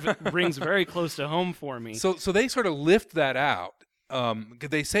it rings very close to home for me. So they sort of lift that out.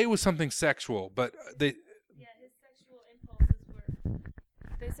 They say it was something sexual, but they. Yeah, his sexual impulses were.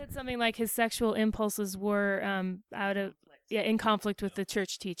 They said something like his sexual impulses were in conflict with the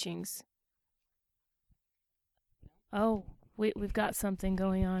church teachings. Oh, we've got something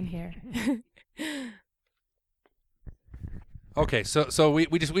going on here. Okay, so we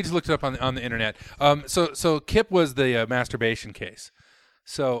just looked it up on the internet. So Kip was the masturbation case.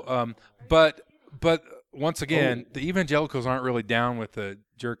 So but once again, the evangelicals aren't really down with the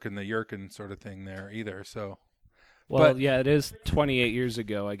jerkin the yerkin sort of thing there either. So. Well, yeah, it is 28 years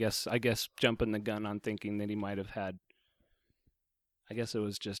ago. I guess jumping the gun on thinking that he might have had. I guess it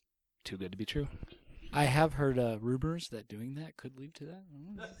was just too good to be true. I have heard rumors that doing that could lead to that.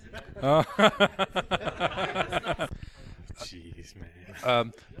 Jeez,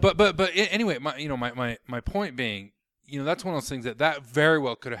 man. But anyway, my point being, that's one of those things that very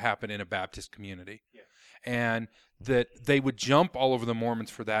well could have happened in a Baptist community, and that they would jump all over the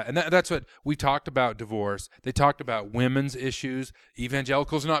Mormons for that. And that's what we talked about divorce. They talked about women's issues.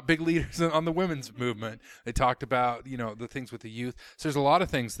 Evangelicals are not big leaders on the women's movement. They talked about, the things with the youth. So there's a lot of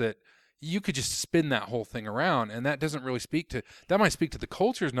things that you could just spin that whole thing around, and that doesn't really that might speak to the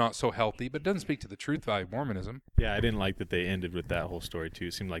culture's not so healthy, but it doesn't speak to the truth value of Mormonism. Yeah, I didn't like that they ended with that whole story, too.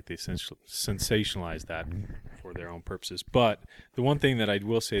 It seemed like they sensationalized that for their own purposes. But the one thing that I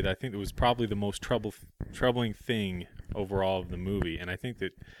will say that I think that was probably the most troubling thing overall of the movie, and I think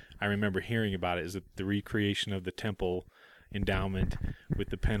that I remember hearing about it, is that the recreation of the temple endowment with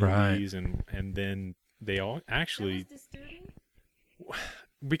the penalties, and then they all actually...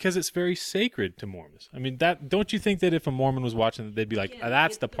 Because it's very sacred to Mormons. I mean, don't you think that if a Mormon was watching it, they'd be like,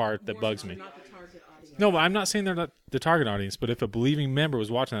 that's the part that bugs me. No, but I'm not saying they're not the target audience, but if a believing member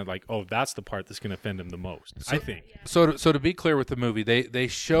was watching it, like, oh, that's the part that's going to offend them the most, I think. So to be clear with the movie, they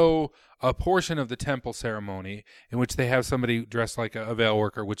show a portion of the temple ceremony in which they have somebody dressed like a veil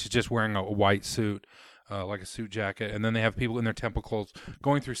worker, which is just wearing a white suit, like a suit jacket, and then they have people in their temple clothes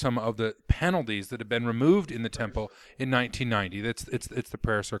going through some of the penalties that have been removed in the temple in 1990. It's the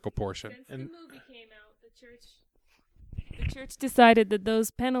prayer circle portion. Since the movie came out, the church decided that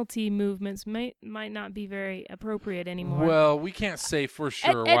those penalty movements might not be very appropriate anymore. Well, we can't say for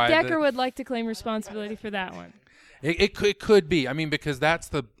sure Ed why. Decker would like to claim responsibility for that one. It could be. I mean, because that's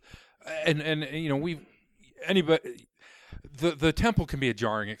the the temple can be a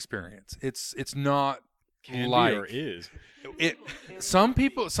jarring experience. It's not. Can like be or is. Some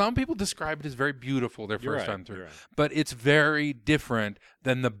people describe it as very beautiful their first time through, but it's very different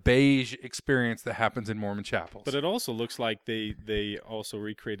than the beige experience that happens in Mormon chapels. But it also looks like they also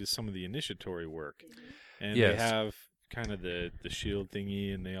recreated some of the initiatory work, and Yes. they have kind of the shield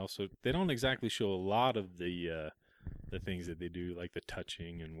thingy, and they don't exactly show a lot of the things that they do, like the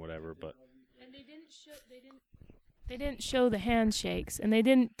touching and whatever. But And they didn't show the handshakes, and they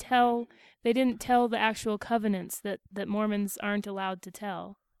didn't tell the actual covenants that Mormons aren't allowed to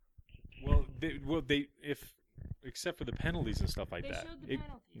tell. except for the penalties and stuff like They that. showed the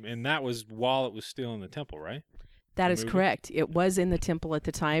penalties. And that was while it was still in the temple, right? That The is movie? correct. It was in the temple at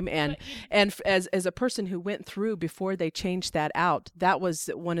the time, and as a person who went through before they changed that out, that was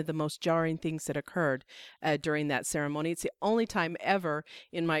one of the most jarring things that occurred during that ceremony. It's the only time ever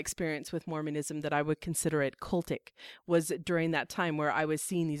in my experience with Mormonism that I would consider it cultic, was during that time where I was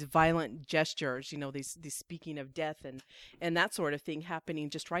seeing these violent gestures, these speaking of death and that sort of thing happening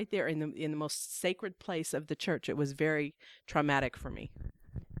just right there in the most sacred place of the church. It was very traumatic for me.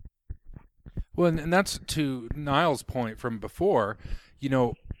 Well, and that's to Niall's point from before.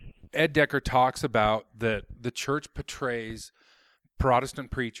 Ed Decker talks about that the church portrays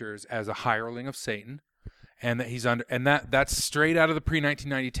Protestant preachers as a hireling of Satan, and that he's under, and that's straight out of the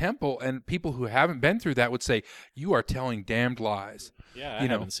pre-1990 temple. And people who haven't been through that would say, "You are telling damned lies." Yeah, I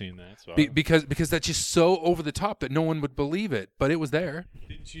haven't seen that. So Because that's just so over the top that no one would believe it, but it was there.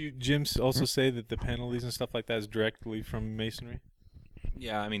 did you, Jim, also say that the penalties and stuff like that is directly from Masonry?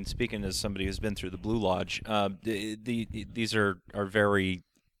 Yeah, I mean, speaking as somebody who's been through the Blue Lodge, these are very,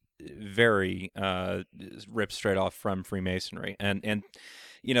 very ripped straight off from Freemasonry, and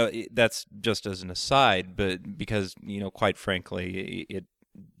that's just as an aside, but because quite frankly, it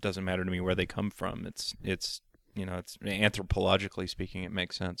doesn't matter to me where they come from. It's anthropologically speaking, it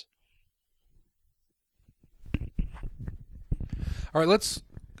makes sense. All right, let's.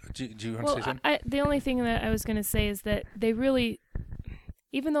 Do you want to say something? The only thing that I was going to say is that they really,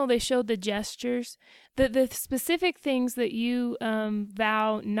 even though they showed the gestures, the specific things that you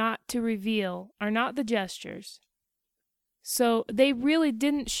vow not to reveal are not the gestures. So they really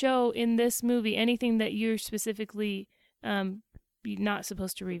didn't show in this movie anything that you're specifically not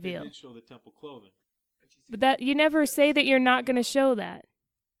supposed to reveal. They did show the temple clothing. But that you never say that you're not going to show that.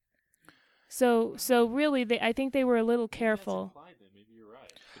 So really, I think they were a little careful. Maybe you're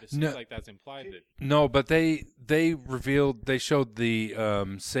right. But it seems like that's implied that. No, but they showed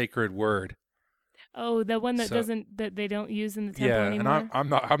the sacred word. Oh, the one that So- they don't use in the temple Yeah, anymore.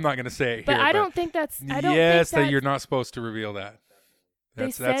 and I'm not going to say it but here. I don't think that's. I don't yes, think that you're not supposed to reveal that. They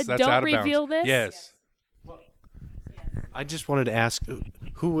That's said, that's "Don't out of bounds. reveal this?" Yes. I just wanted to ask,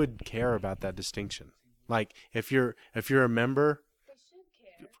 who would care about that distinction? Like, if you're a member,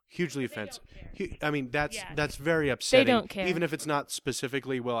 hugely offensive. I mean, that's very upsetting. don't care. Even if it's not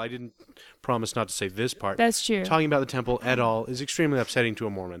specifically. Well, I didn't promise not to say this part. That's true. Talking about the temple at all is extremely upsetting to a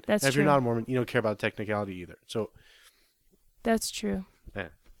Mormon. That's and if true. you're not a Mormon, you don't care about the technicality either. So, That's true. yeah.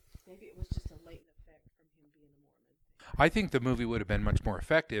 Maybe it was just a latent effect from him being a Mormon. I think the movie would have been much more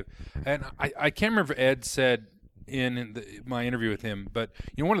effective. And I can't remember if Ed said in my interview with him, but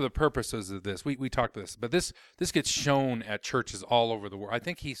one of the purposes of this, we talked about this, but this gets shown at churches all over the world. I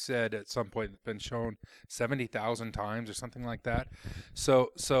think he said at some point it's been shown 70,000 times or something like that.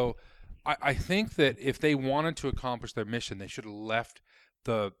 So I think that if they wanted to accomplish their mission, they should have left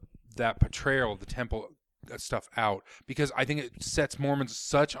that portrayal of the temple stuff out, because I think it sets Mormons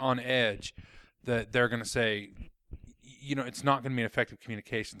such on edge that they're going to say, it's not going to be an effective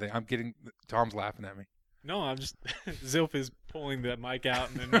communication thing. Tom's laughing at me. No, I'm just Zilph is pulling the mic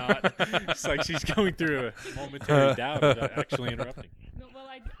out and then not. It's like she's going through a momentary doubt of actually interrupting. No, well,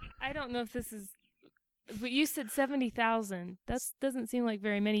 I don't know if this is. But you said 70,000. That doesn't seem like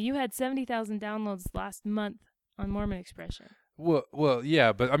very many. You had 70,000 downloads last month on Mormon Expression. Well,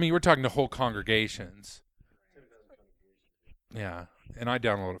 yeah, but I mean, we're talking to whole congregations. Yeah, and I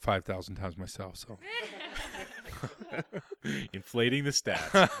download it 5,000 times myself. So Inflating the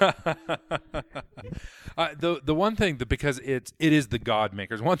stats. the one thing that, because it is the God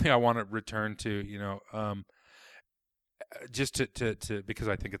makers. One thing I want to return to, just to because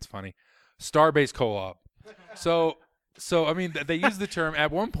I think it's funny, Starbase Co-op. So I mean, they use the term.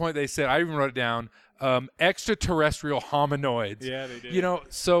 At one point, they said, I even wrote it down, extraterrestrial hominoids. Yeah, they did.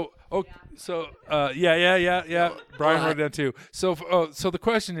 Yeah. Brian wrote it down too. So the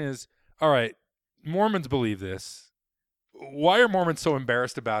question is, all right, Mormons believe this. Why are Mormons so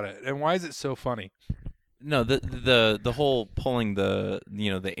embarrassed about it, and why is it so funny? No, the whole pulling the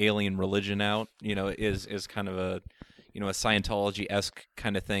alien religion out, is kind of a a Scientology-esque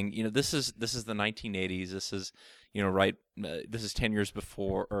kind of thing. This is the 1980s. This is this is 10 years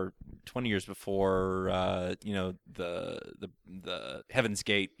before or 20 years before the Heaven's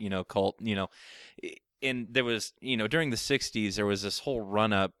Gate cult. And there was during the 60s there was this whole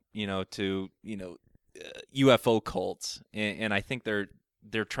run up to UFO cults, and I think they're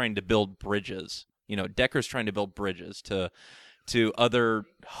trying to build bridges. Decker's trying to build bridges to other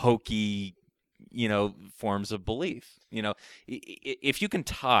hokey forms of belief. If you can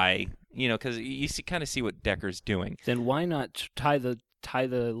tie, because you kind of see what Decker's doing. Then why not tie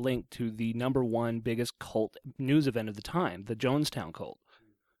the link to the number one biggest cult news event of the time, the Jonestown cult?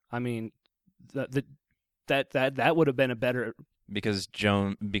 I mean, that would have been a better. Because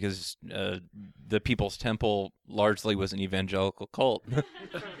the People's Temple largely was an evangelical cult. Mormons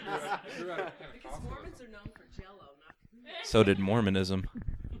are known for Jello. So did Mormonism.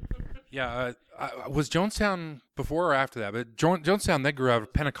 Yeah, was Jonestown before or after that? But Jonestown, they grew out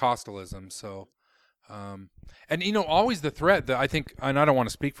of Pentecostalism, so... and always the threat that I think, and I don't want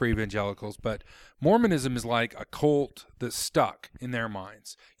to speak for evangelicals, but Mormonism is like a cult that's stuck in their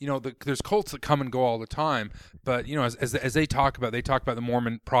minds. There's cults that come and go all the time, but as they talk about the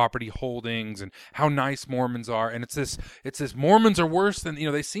Mormon property holdings and how nice Mormons are, and it's this Mormons are worse than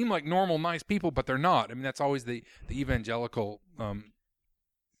they seem like normal nice people, but they're not. I mean, that's always the evangelical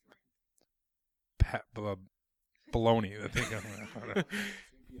baloney.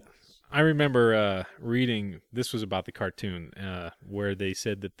 I remember reading, this was about the cartoon, where they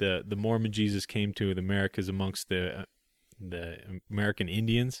said that the Mormon Jesus came to the Americas amongst the American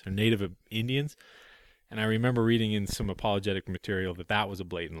Indians, or Native Indians. And I remember reading in some apologetic material that was a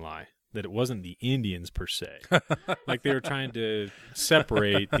blatant lie, that it wasn't the Indians per se. Like they were trying to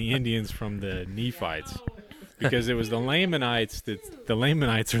separate the Indians from the Nephites, because it was the Lamanites the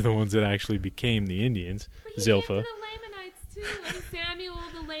Lamanites are the ones that actually became the Indians. Zilpah. And Samuel,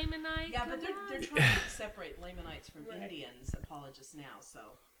 the Lamanites. Yeah, but they're trying to separate Lamanites from Indians, apologists now, so.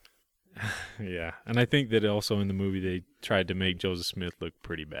 Yeah, and I think that also in the movie they tried to make Joseph Smith look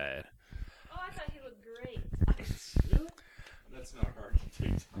pretty bad. Oh, I thought he looked great. That's not hard to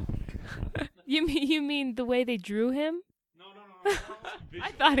do. You mean the way they drew him? No.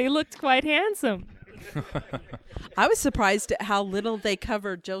 I thought he looked quite handsome. I was surprised at how little they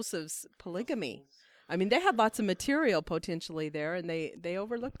covered Joseph's polygamy. I mean, they had lots of material potentially there, and they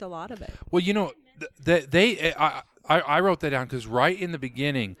overlooked a lot of it. Well, I wrote that down because right in the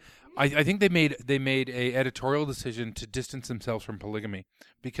beginning, I think they made a editorial decision to distance themselves from polygamy,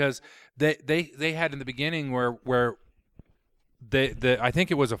 because they had in the beginning where I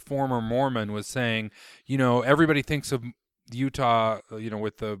think it was a former Mormon was saying, everybody thinks of Utah,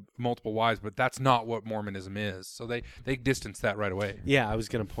 with the multiple wives, but that's not what Mormonism is. So they distanced that right away. Yeah, I was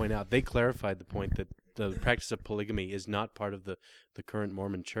going to point out, they clarified the point that the practice of polygamy is not part of the current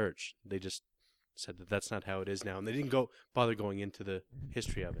Mormon church. They just said that that's not how it is now, and they didn't bother going into the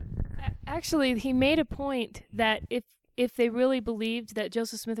history of it. Actually, he made a point that if they really believed that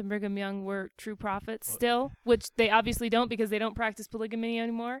Joseph Smith and Brigham Young were true prophets still, which they obviously don't because they don't practice polygamy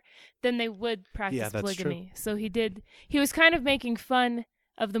anymore, then they would practice polygamy. True. So he was kind of making fun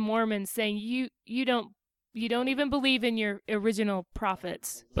of the Mormons, saying you don't even believe in your original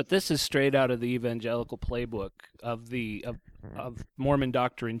prophets. But this is straight out of the evangelical playbook of Mormon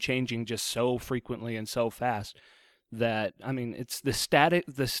doctrine changing just so frequently and so fast that, I mean, it's the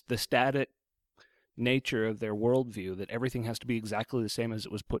static nature of their worldview that everything has to be exactly the same as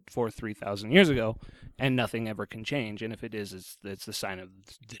it was put forth 3,000 years ago, and nothing ever can change. And if it is, it's the sign of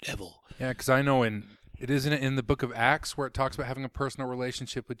the devil. Yeah, because I know it isn't in the book of Acts where it talks about having a personal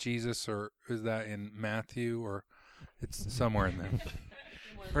relationship with Jesus, or is that in Matthew, or it's somewhere in there?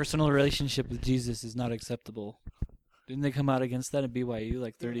 Personal relationship with Jesus is not acceptable. Didn't they come out against that at BYU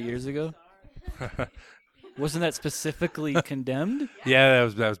like 30 years ago? Wasn't that specifically condemned? Yeah,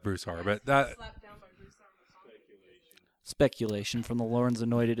 that was Bruce Harr, but that speculation from the Lawrence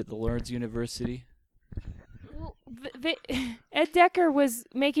Anointed at the Lawrence University. Well, Ed Decker was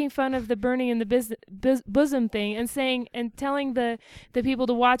making fun of the burning in the bosom thing and telling the people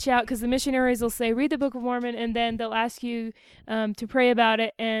to watch out, because the missionaries will say, read the Book of Mormon, and then they'll ask you to pray about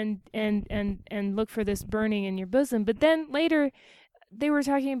it and look for this burning in your bosom. But then later they were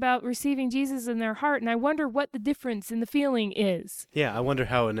talking about receiving Jesus in their heart, and I wonder what the difference in the feeling is. Yeah, I wonder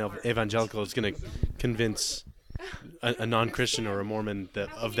how an evangelical is going to convince a non-Christian or a Mormon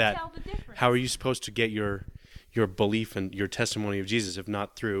of that. How are you supposed to get your belief and your testimony of Jesus if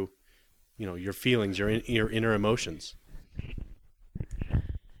not through, your feelings, your inner emotions?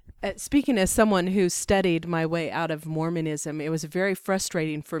 Speaking as someone who studied my way out of Mormonism, it was very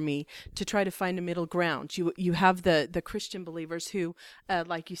frustrating for me to try to find a middle ground. You have the Christian believers who,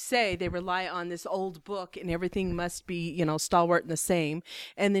 like you say, they rely on this old book and everything must be, stalwart and the same.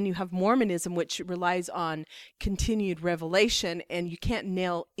 And then you have Mormonism, which relies on continued revelation, and you can't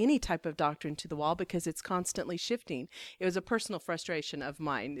nail any type of doctrine to the wall because it's constantly shifting. It was a personal frustration of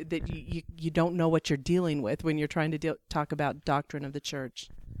mine that you don't know what you're dealing with when you're trying to talk about doctrine of the church.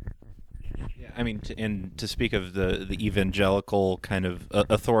 Yeah, I mean, to speak of the evangelical kind of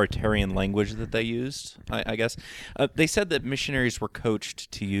authoritarian language that they used, I guess, they said that missionaries were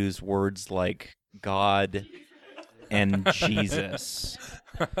coached to use words like God and Jesus,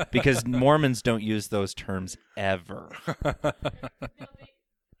 because Mormons don't use those terms ever.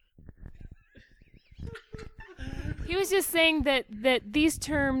 just saying that these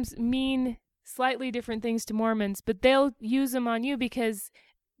terms mean slightly different things to Mormons, but they'll use them on you because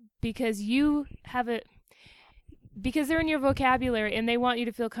you have because they're in your vocabulary and they want you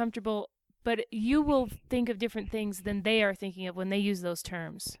to feel comfortable, but you will think of different things than they are thinking of when they use those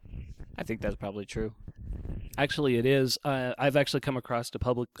terms. I think that's probably true. Actually, it is. I've actually come across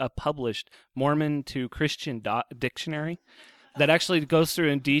a published Mormon to Christian dictionary that actually goes through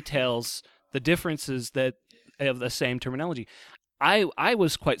and details the differences that of the same terminology. I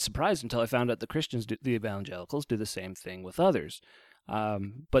was quite surprised until I found out the Christians, the evangelicals, do the same thing with others.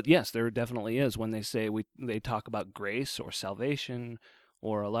 But yes, there definitely is when they say they talk about grace or salvation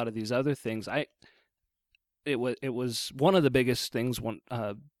or a lot of these other things. It was one of the biggest things,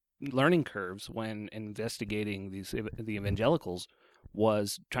 learning curves when investigating the evangelicals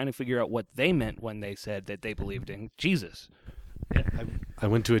was trying to figure out what they meant when they said that they believed in Jesus. I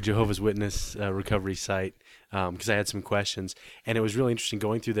went to a Jehovah's Witness recovery site because I had some questions, and it was really interesting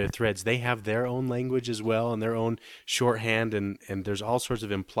going through their threads. They have their own language as well and their own shorthand, and there's all sorts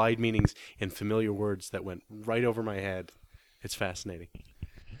of implied meanings in familiar words that went right over my head. It's fascinating.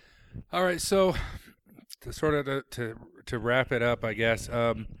 All right, so to wrap it up, I guess,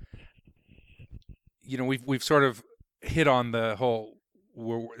 we've sort of hit on the whole.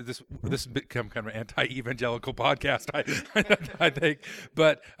 This has become kind of an anti-evangelical podcast, I think.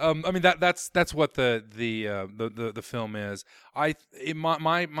 But I mean that's what the film is.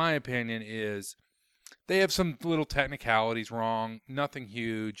 My opinion is they have some little technicalities wrong, nothing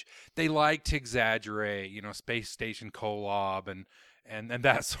huge. They like to exaggerate, space station Kolob and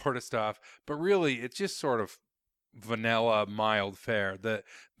that sort of stuff. But really, it's just sort of vanilla, mild fare. The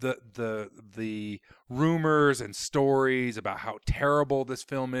rumors and stories about how terrible this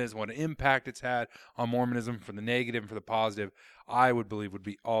film is, what an impact it's had on Mormonism, for the negative and for the positive, I would believe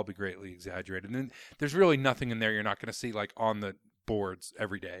would all be greatly exaggerated. And there's really nothing in there you're not going to see like on the boards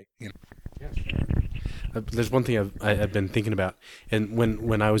every day. There's one thing I've been thinking about, and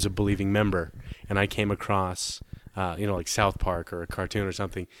when I was a believing member and I came across like South Park or a cartoon or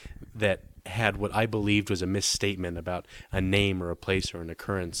something that had what I believed was a misstatement about a name or a place or an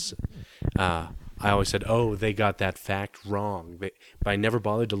occurrence, I always said, "Oh, they got that fact wrong," but I never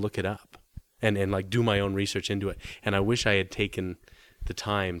bothered to look it up and like do my own research into it. And I wish I had taken the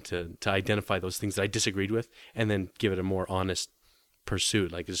time to identify those things that I disagreed with and then give it a more honest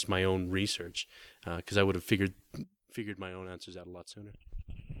pursuit, like just my own research, because I would have figured my own answers out a lot sooner.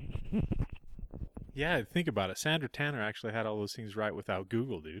 Yeah, think about it. Sandra Tanner actually had all those things right without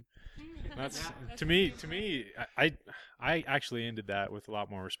Google, dude. That's to me. I actually ended that with a lot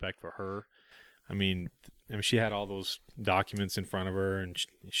more respect for her. I mean, she had all those documents in front of her, and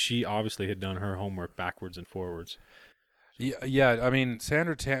she obviously had done her homework backwards and forwards. Yeah. I mean,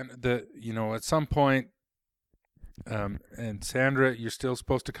 Sandra Tanner. At some point, and Sandra, you're still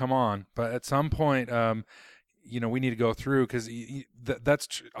supposed to come on, but at some point, we need to go through because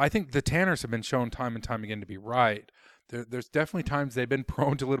that's. I think the Tanners have been shown time and time again to be right. There's definitely times they've been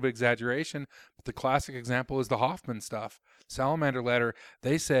prone to a little bit of exaggeration, but the classic example is the Hoffman stuff. Salamander letter,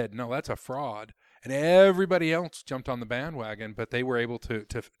 they said, no, that's a fraud. And everybody else jumped on the bandwagon, but they were able to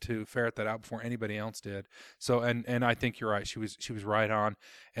ferret that out before anybody else did. So, and I think you're right. She was right on.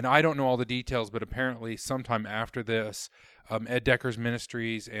 And I don't know all the details, but apparently sometime after this, Ed Decker's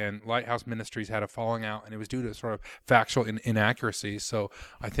Ministries and Lighthouse Ministries had a falling out, and it was due to sort of factual inaccuracies. So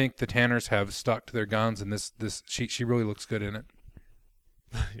I think the Tanners have stuck to their guns, and she really looks good in it.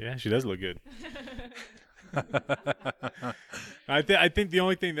 Yeah, she does look good. I think the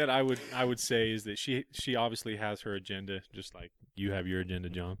only thing that I would say is that she obviously has her agenda, just like you have your agenda,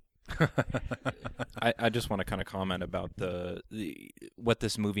 John. I just want to kind of comment about what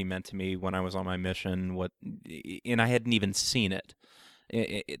this movie meant to me when I was on my mission. And I hadn't even seen it.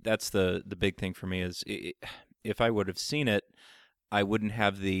 That's the big thing for me is if I would have seen it, I wouldn't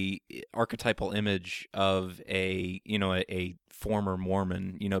have the archetypal image of a former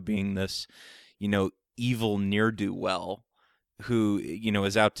Mormon, being this, evil ne'er-do-well who,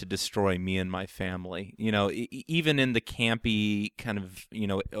 is out to destroy me and my family. Even in the campy kind of,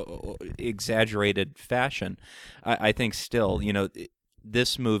 exaggerated fashion, I think still,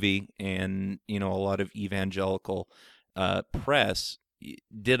 this movie and, a lot of evangelical press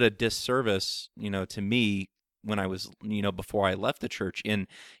did a disservice, to me when I was, before I left the church, in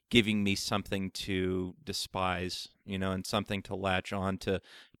giving me something to despise, and something to latch on to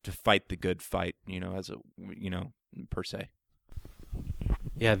fight the good fight, as a, per se.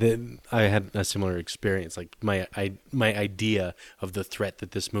 Yeah, I had a similar experience. Like my idea of the threat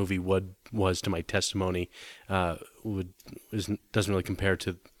that this movie was to my testimony doesn't really compare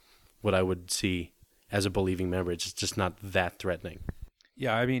to what I would see as a believing member. It's just not that threatening.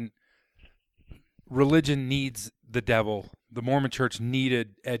 Yeah, I mean, religion needs the devil. The Mormon Church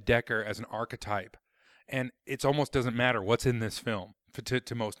needed Ed Decker as an archetype, and it almost doesn't matter what's in this film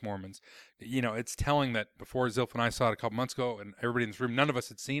to most Mormons. You know, it's telling that before Zilph and I saw it a couple months ago, and everybody in this room, none of us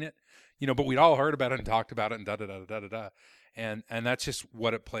had seen it, you know, but we'd all heard about it and talked about it and da-da-da-da-da-da. And that's just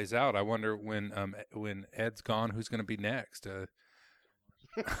what it plays out. I wonder when Ed's gone, who's going to be next?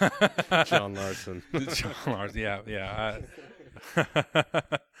 John Larson. John Larson, yeah.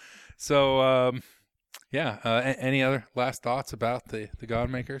 So, any other last thoughts about the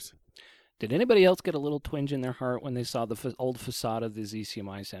Godmakers? Did anybody else get a little twinge in their heart when they saw the old facade of the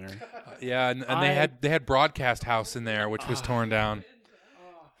ZCMI Center? Yeah, and they had Broadcast House in there, which was torn down.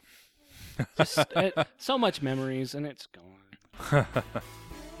 Just so much memories, and it's gone.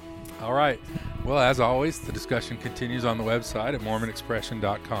 All right. Well, as always, the discussion continues on the website at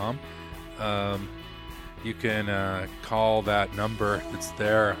MormonExpression.com. You can call that number that's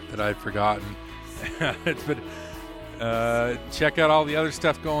there that I've forgotten. It's been check out all the other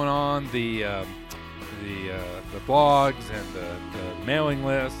stuff going on, the blogs and the mailing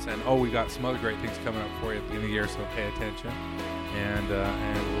lists, and we got some other great things coming up for you at the beginning of the year, so pay attention. And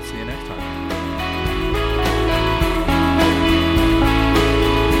we'll see you next time.